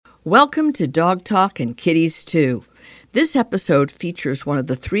Welcome to Dog Talk and Kitties Too. This episode features one of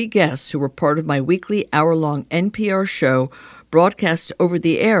the three guests who were part of my weekly hour-long NPR show broadcast over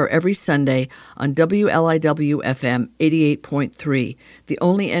the air every Sunday on WLIW-FM 88.3, the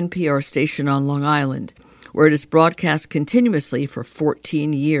only NPR station on Long Island, where it is broadcast continuously for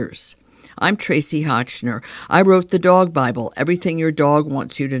 14 years. I'm Tracy Hotchner. I wrote the Dog Bible, Everything Your Dog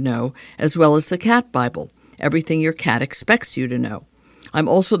Wants You to Know, as well as the Cat Bible, Everything Your Cat Expects You to Know. I'm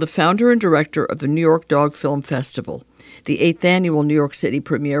also the founder and director of the New York Dog Film Festival. The 8th annual New York City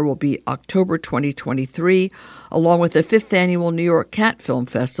premiere will be October 2023, along with the 5th annual New York Cat Film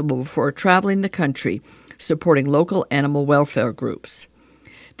Festival before traveling the country, supporting local animal welfare groups.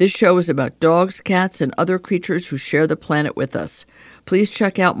 This show is about dogs, cats, and other creatures who share the planet with us. Please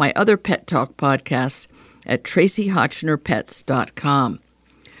check out my other Pet Talk podcasts at tracyhotchnerpets.com.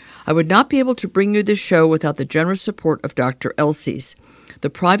 I would not be able to bring you this show without the generous support of Dr. Elsey's, the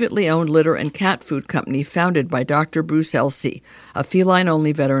privately owned litter and cat food company founded by Dr. Bruce Elsey, a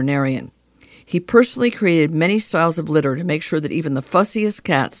feline-only veterinarian. He personally created many styles of litter to make sure that even the fussiest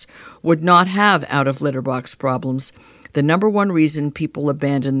cats would not have out-of-litter box problems, the number one reason people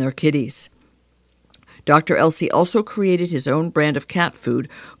abandon their kitties. Dr. Elsey also created his own brand of cat food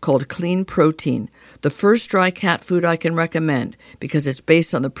called Clean Protein, the first dry cat food I can recommend because it's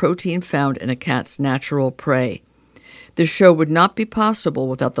based on the protein found in a cat's natural prey. This show would not be possible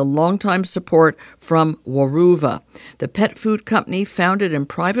without the longtime support from Weruva, the pet food company founded and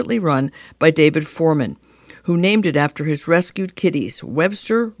privately run by David Foreman, who named it after his rescued kitties,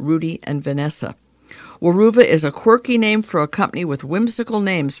 Webster, Rudy, and Vanessa. Weruva is a quirky name for a company with whimsical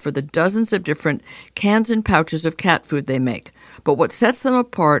names for the dozens of different cans and pouches of cat food they make. But what sets them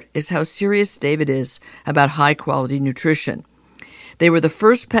apart is how serious David is about high-quality nutrition. They were the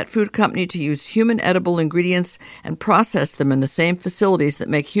first pet food company to use human edible ingredients and process them in the same facilities that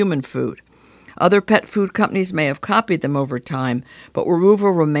make human food. Other pet food companies may have copied them over time, but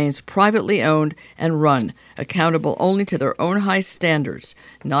Weruva remains privately owned and run, accountable only to their own high standards,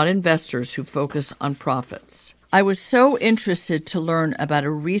 not investors who focus on profits. I was so interested to learn about a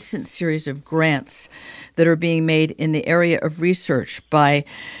recent series of grants that are being made in the area of research by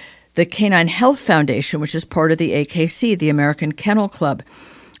the Canine Health Foundation, which is part of the AKC, the American Kennel Club.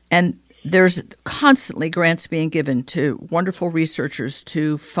 And there's constantly grants being given to wonderful researchers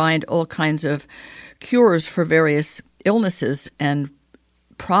to find all kinds of cures for various illnesses and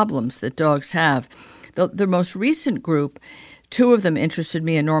problems that dogs have. The most recent group, two of them interested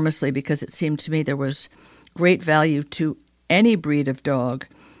me enormously because it seemed to me there was great value to any breed of dog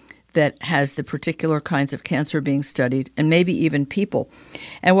that has the particular kinds of cancer being studied, and maybe even people.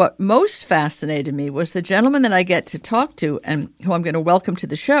 And what most fascinated me was the gentleman that I get to talk to and who I'm going to welcome to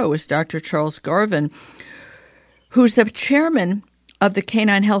the show is Dr. Charles Garvin, who's the chairman of the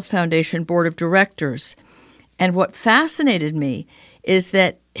Canine Health Foundation Board of Directors. And what fascinated me is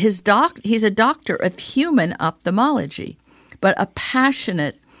that he's a doctor of human ophthalmology, but a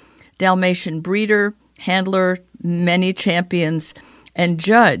passionate Dalmatian breeder, handler, many champions, and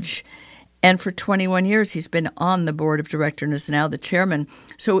judge. And for 21 years, he's been on the board of directors and is now the chairman.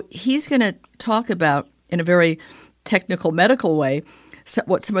 So he's going to talk about, in a very technical medical way,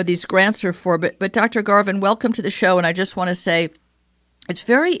 what some of these grants are for. But Dr. Garvin, welcome to the show. And I just want to say it's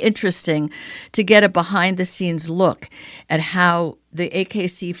very interesting to get a behind-the-scenes look at how the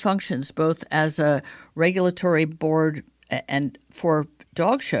AKC functions, both as a regulatory board and for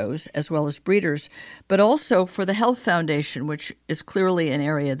dog shows as well as breeders, but also for the Health Foundation, which is clearly an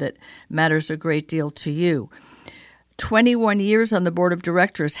area that matters a great deal to you. 21 years on the board of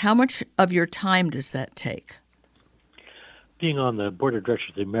directors, how much of your time does that take? Being on the board of directors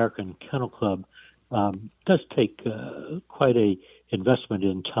of the American Kennel Club does take quite a investment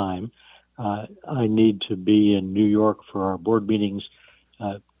in time. I need to be in New York for our board meetings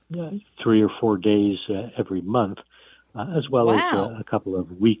 3 or 4 days every month. As well as a couple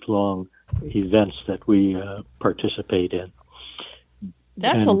of week-long events that we participate in.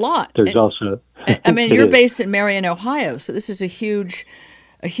 That's a lot. There's also... I mean, you're based in Marion, Ohio, so this is a huge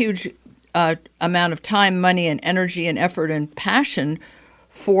amount of time, money, and energy and effort and passion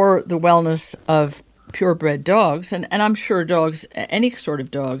for the wellness of purebred dogs. And I'm sure dogs, any sort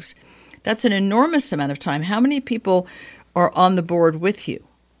of dogs, that's an enormous amount of time. How many people are on the board with you?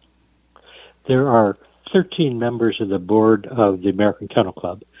 There are 13 members of the board of the American Kennel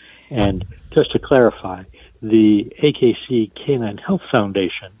Club. And just to clarify, the AKC Canine Health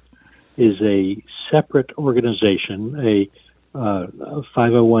Foundation is a separate organization, a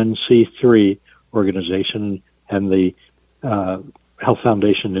 501c3 organization, and the Health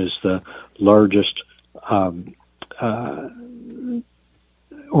Foundation is the largest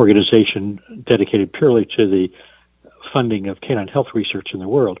organization dedicated purely to the funding of canine health research in the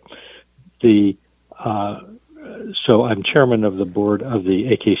world. So I'm chairman of the board of the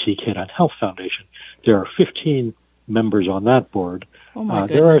AKC Canine Health Foundation. There are 15 members on that board. Oh my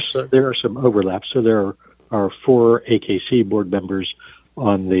goodness. There are some overlaps. So there are 4 AKC board members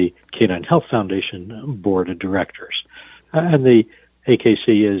on the Canine Health Foundation board of directors. And the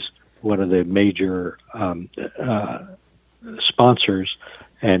AKC is one of the major sponsors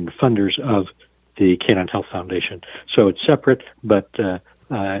and funders of the Canine Health Foundation. So it's separate, but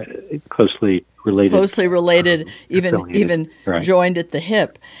closely related. Closely related, even right. Joined at the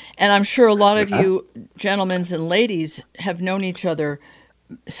hip. And I'm sure a lot of you gentlemen and ladies have known each other,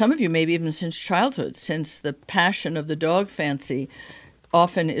 some of you maybe even since childhood, since the passion of the dog fancy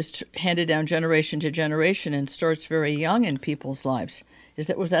often is handed down generation to generation and starts very young in people's lives.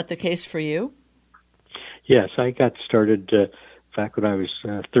 Was that the case for you? Yes, I got started back when I was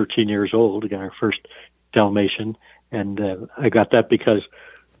 13 years old. I got our first Dalmatian, and I got that because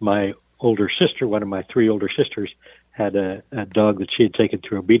my older sister, one of my 3 older sisters, had a dog that she had taken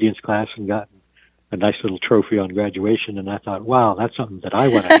through obedience class and gotten a nice little trophy on graduation, and I thought, wow, that's something that I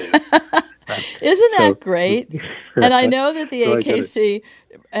want to do. Isn't that great? And I know that the AKC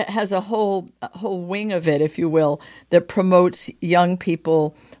has a whole wing of it, if you will, that promotes young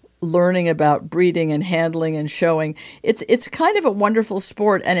people learning about breeding and handling and showing. It's kind of a wonderful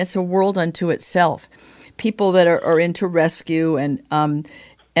sport, and it's a world unto itself. People that are into rescue and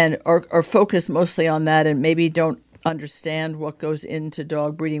are focused mostly on that and maybe don't understand what goes into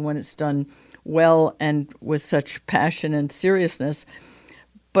dog breeding when it's done well and with such passion and seriousness,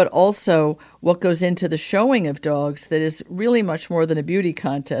 but also what goes into the showing of dogs that is really much more than a beauty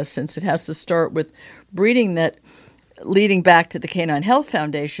contest, since it has to start with breeding. That, leading back to the Canine Health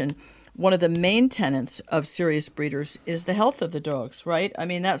Foundation, one of the main tenets of serious breeders is the health of the dogs, right? I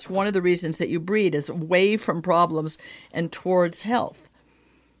mean, that's one of the reasons that you breed, is away from problems and towards health.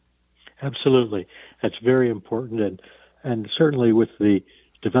 Absolutely. That's very important. And certainly with the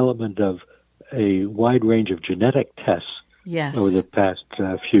development of a wide range of genetic tests over the past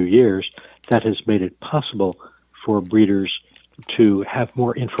few years, that has made it possible for breeders to have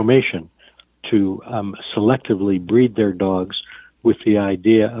more information, to selectively breed their dogs with the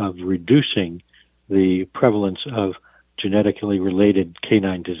idea of reducing the prevalence of genetically related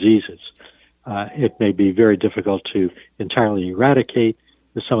canine diseases. It may be very difficult to entirely eradicate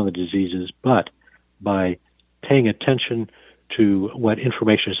some of the diseases, but by paying attention to what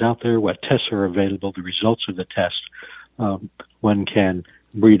information is out there, what tests are available, the results of the test, one can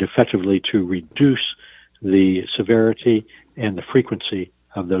breed effectively to reduce the severity and the frequency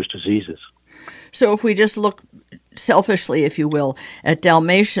of those diseases. So if we just look selfishly, if you will, at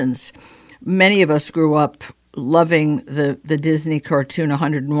Dalmatians, many of us grew up loving the Disney cartoon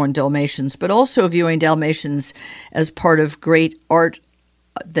 101 Dalmatians, but also viewing Dalmatians as part of great art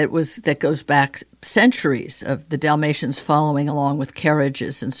that goes back centuries, of the Dalmatians following along with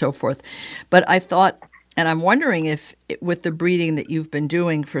carriages and so forth. But I thought, and I'm wondering if with the breeding that you've been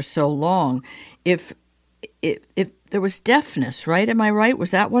doing for so long, if there was deafness, right? Am I right?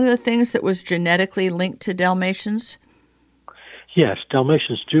 Was that one of the things that was genetically linked to Dalmatians? Yes,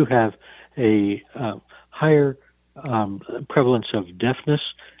 Dalmatians do have a higher prevalence of deafness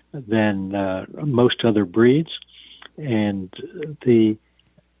than most other breeds. And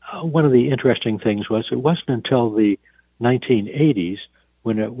one of the interesting things was, it wasn't until the 1980s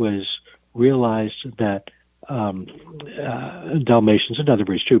when it was realized that Dalmatians, and other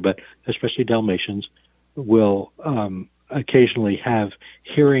breeds too, but especially Dalmatians, will occasionally have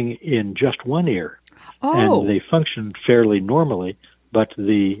hearing in just one ear. And they function fairly normally, but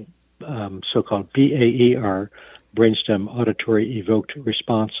the so-called BAER, brainstem auditory evoked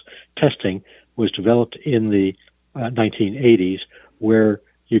response testing, was developed in the 1980s, where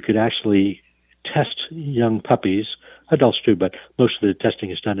you could actually test young puppies, adults too, but most of the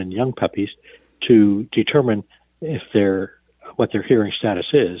testing is done in young puppies, to determine if what their hearing status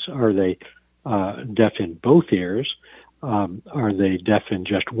is. Are they deaf in both ears? Are they deaf in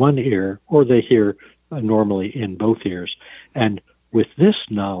just one ear? Or they hear normally in both ears? And with this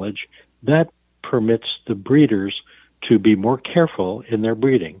knowledge, that permits the breeders to be more careful in their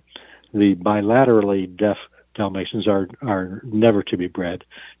breeding. The bilaterally deaf Dalmatians are never to be bred.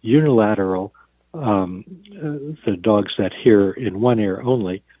 Unilateral, the dogs that hear in one ear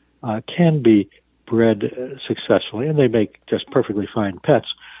only, can be bred successfully, and they make just perfectly fine pets.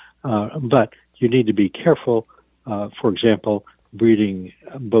 But you need to be careful. For example, breeding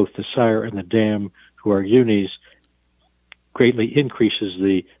both the sire and the dam, who are unis, greatly increases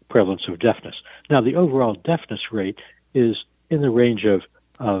the prevalence of deafness. Now, the overall deafness rate is in the range of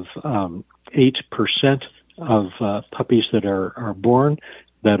of 8% of puppies that are born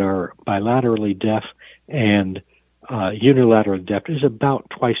that are bilaterally deaf, and unilaterally deaf is about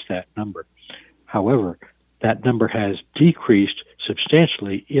twice that number. However, that number has decreased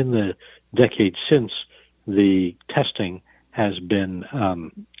substantially in the decades since the testing has been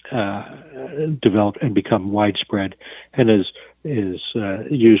developed and become widespread, and is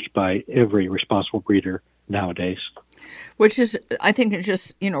used by every responsible breeder nowadays. Which is, I think, it's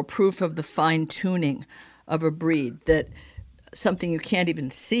just proof of the fine tuning of a breed, that something you can't even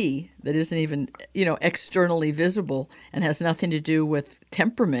see, that isn't even externally visible, and has nothing to do with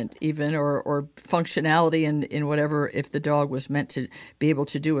temperament even or functionality in whatever, if the dog was meant to be able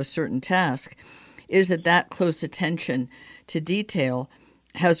to do a certain task, is that close attention to detail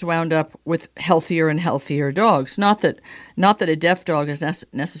has wound up with healthier and healthier dogs. Not that a deaf dog is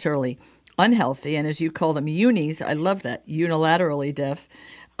necessarily unhealthy, and as you call them, unis, I love that, unilaterally deaf,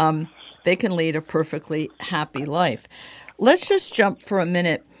 they can lead a perfectly happy life. Let's just jump for a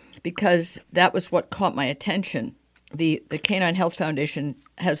minute, because that was what caught my attention. The Canine Health Foundation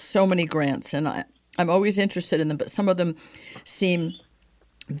has so many grants, and I'm always interested in them, but some of them seem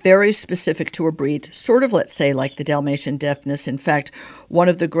very specific to a breed, sort of, let's say, like the Dalmatian deafness. In fact, one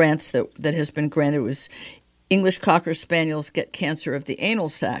of the grants that has been granted was English Cocker Spaniels get cancer of the anal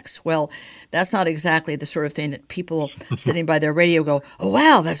sacs. Well, that's not exactly the sort of thing that people sitting by their radio go, oh,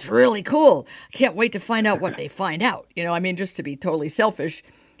 wow, that's really cool. I can't wait to find out what they find out. Just to be totally selfish,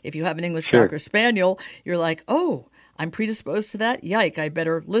 if you have an English Cocker Spaniel, you're like, oh, I'm predisposed to that? Yike, I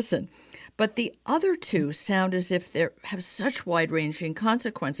better listen. But the other two sound as if they have such wide-ranging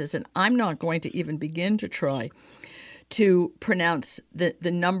consequences, and I'm not going to even begin to try to pronounce the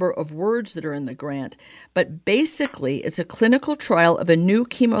number of words that are in the grant. But basically, it's a clinical trial of a new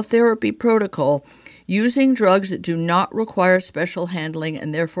chemotherapy protocol using drugs that do not require special handling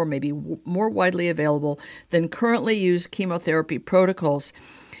and therefore may be more widely available than currently used chemotherapy protocols,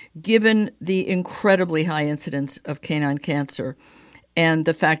 given the incredibly high incidence of canine cancer and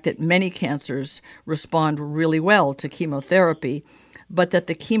the fact that many cancers respond really well to chemotherapy, but that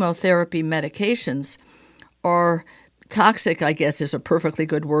the chemotherapy medications are toxic, I guess, is a perfectly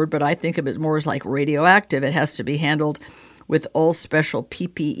good word, but I think of it more as like radioactive. It has to be handled with all special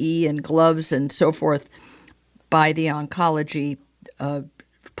PPE and gloves and so forth by the oncology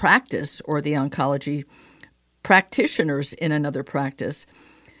practice or the oncology practitioners in another practice.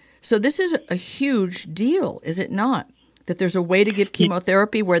 So this is a huge deal, is it not? That there's a way to give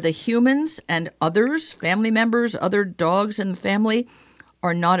chemotherapy where the humans and others, family members, other dogs in the family,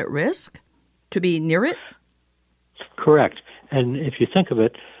 are not at risk to be near it? Correct. And if you think of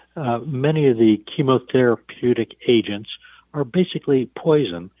it, many of the chemotherapeutic agents are basically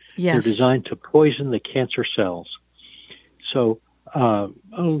poison. Yes. They're designed to poison the cancer cells. So,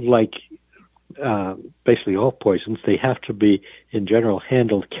 basically all poisons, they have to be, in general,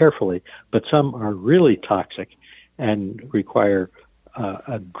 handled carefully. But some are really toxic and require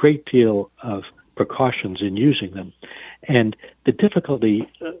a great deal of precautions in using them. And the difficulty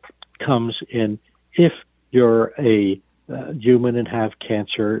comes in, if you're a human and have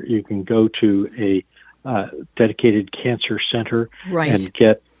cancer, you can go to a dedicated cancer center and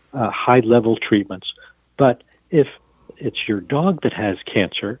get high-level treatments. But if it's your dog that has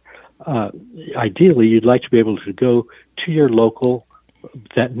cancer, ideally you'd like to be able to go to your local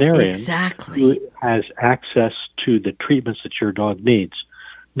veterinarian who has access to the treatments that your dog needs.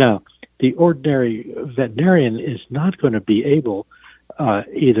 Now, the ordinary veterinarian is not going to be able,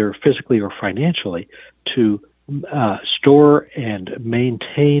 either physically or financially, to store and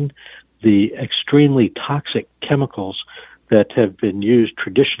maintain the extremely toxic chemicals that have been used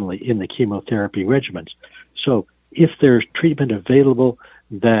traditionally in the chemotherapy regimens. So if there's treatment available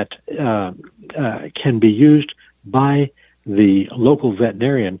that can be used by the local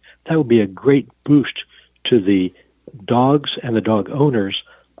veterinarian, that would be a great boost to the dogs and the dog owners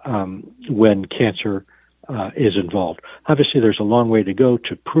when cancer is involved. Obviously, there's a long way to go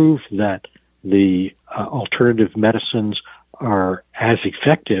to prove that the alternative medicines are as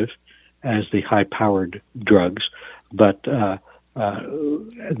effective as the high-powered drugs, but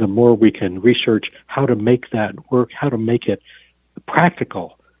the more we can research how to make that work, how to make it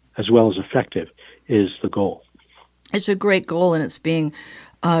practical as well as effective, is the goal. It's a great goal, and it's being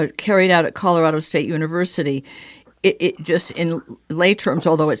carried out at Colorado State University. It just, in lay terms,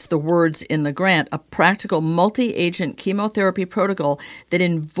 although it's the words in the grant, a practical multi-agent chemotherapy protocol that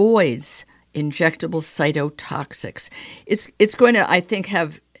avoids injectable cytotoxics. It's going to, I think,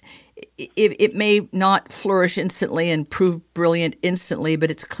 have, it may not flourish instantly and prove brilliant instantly, but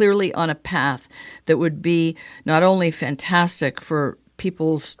it's clearly on a path that would be not only fantastic for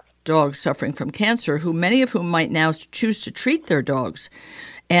people's dogs suffering from cancer, many of whom might now choose to treat their dogs.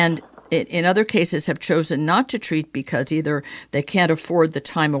 And in other cases have chosen not to treat because either they can't afford the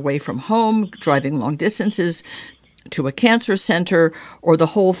time away from home, driving long distances to a cancer center, or the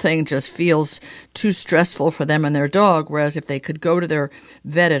whole thing just feels too stressful for them and their dog, whereas if they could go to their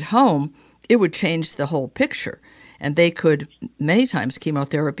vet at home, it would change the whole picture. And they could, many times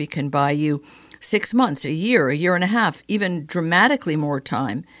chemotherapy can buy you 6 months, a year and a half, even dramatically more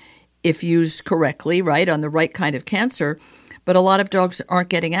time if used correctly, right, on the right kind of cancer. But a lot of dogs aren't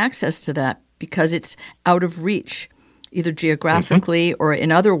getting access to that because it's out of reach, either geographically or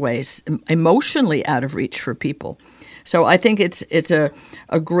in other ways, emotionally out of reach for people. So I think it's a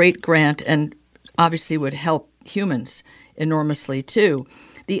great grant and obviously would help humans enormously too.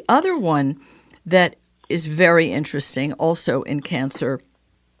 The other one that is very interesting also in cancer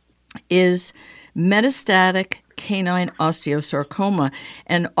is metastatic canine osteosarcoma.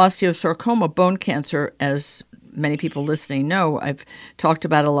 And osteosarcoma, bone cancer, as many people listening know, I've talked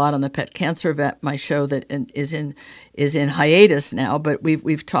about a lot on the Pet Cancer Vet, my show that is in hiatus now, but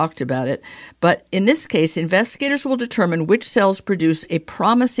we've talked about it. But in this case, investigators will determine which cells produce a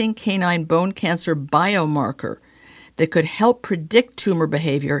promising canine bone cancer biomarker that could help predict tumor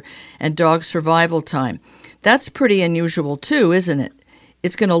behavior and dog survival time. That's pretty unusual too, isn't it?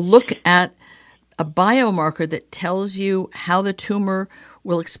 It's going to look at a biomarker that tells you how the tumor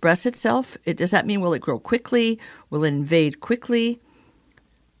will express itself. Does that mean will it grow quickly? Will it invade quickly?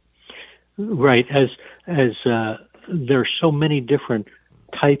 Right. As there are so many different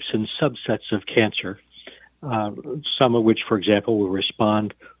types and subsets of cancer, some of which, for example, will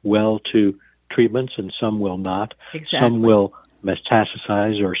respond well to treatments and some will not. Exactly. Some will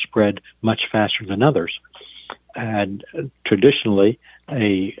metastasize or spread much faster than others. And traditionally,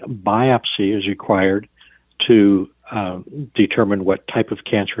 a biopsy is required to determine what type of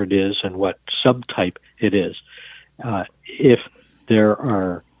cancer it is and what subtype it is. If there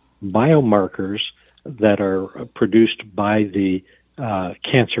are biomarkers that are produced by the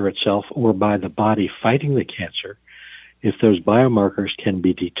cancer itself or by the body fighting the cancer, if those biomarkers can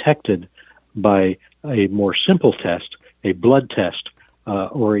be detected by a more simple test, a blood test,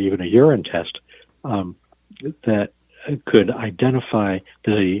 or even a urine test, that could identify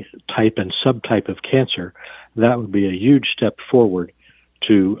the type and subtype of cancer, that would be a huge step forward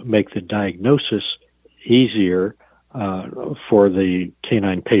to make the diagnosis easier for the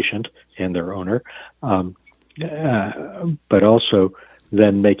canine patient and their owner, but also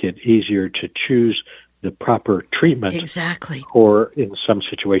then make it easier to choose the proper treatment. Exactly. Or in some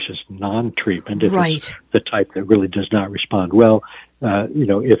situations, non-treatment if right. It's the type that really does not respond well.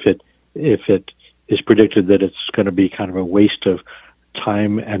 If it is predicted that it's going to be kind of a waste of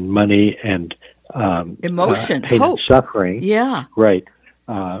time and money and emotion, pain hope, and suffering. Yeah. Right.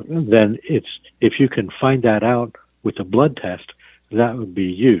 Then if you can find that out with a blood test, that would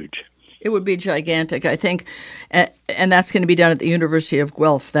be huge. It would be gigantic, I think, and that's going to be done at the University of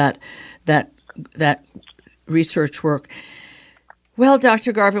Guelph. That research work. Well,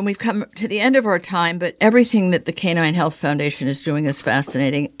 Dr. Garvin, we've come to the end of our time, but everything that the Canine Health Foundation is doing is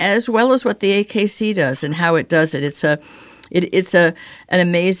fascinating, as well as what the AKC does and how it does it. It's an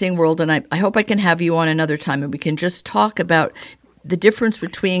amazing world, and I hope I can have you on another time and we can just talk about the difference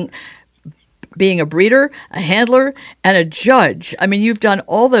between being a breeder, a handler, and a judge. I mean, you've done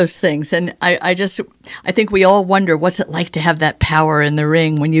all those things, and I think we all wonder what's it like to have that power in the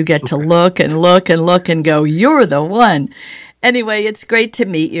ring when you get to look and look and look and go, you're the one. Anyway, it's great to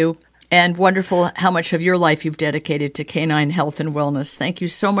meet you, and wonderful how much of your life you've dedicated to canine health and wellness. Thank you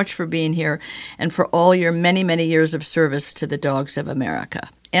so much for being here and for all your many, many years of service to the dogs of America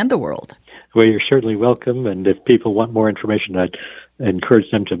and the world. Well, you're certainly welcome, and if people want more information, I'd encourage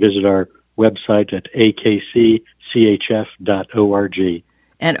them to visit our website at akcchf.org.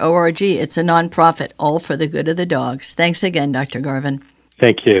 And ORG, it's a nonprofit, all for the good of the dogs. Thanks again, Dr. Garvin.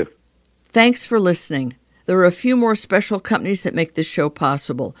 Thank you. Thanks for listening. There are a few more special companies that make this show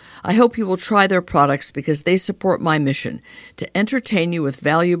possible. I hope you will try their products because they support my mission to entertain you with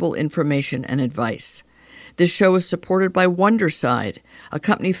valuable information and advice. This show is supported by Wonderside, a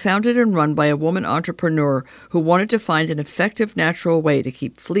company founded and run by a woman entrepreneur who wanted to find an effective natural way to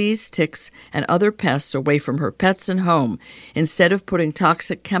keep fleas, ticks, and other pests away from her pets and home instead of putting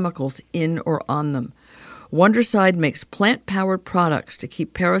toxic chemicals in or on them. Wonderside makes plant-powered products to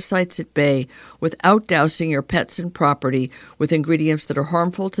keep parasites at bay without dousing your pets and property with ingredients that are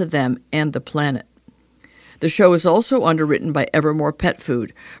harmful to them and the planet. The show is also underwritten by Evermore Pet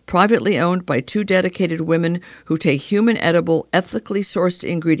Food, privately owned by two dedicated women who take human edible, ethically sourced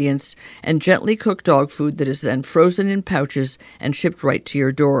ingredients and gently cook dog food that is then frozen in pouches and shipped right to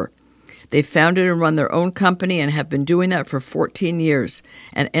your door. They founded and run their own company and have been doing that for 14 years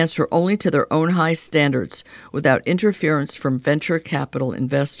and answer only to their own high standards without interference from venture capital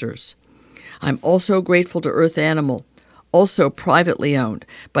investors. I'm also grateful to Earth Animal, also privately owned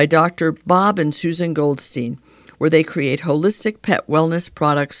by Dr. Bob and Susan Goldstein, where they create holistic pet wellness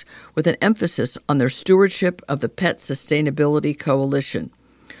products with an emphasis on their stewardship of the Pet Sustainability Coalition.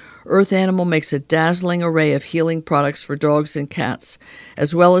 Earth Animal makes a dazzling array of healing products for dogs and cats,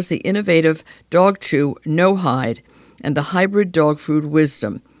 as well as the innovative Dog Chew No Hide and the hybrid dog food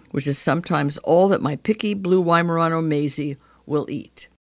Wisdom, which is sometimes all that my picky blue Weimaraner Maisie will eat.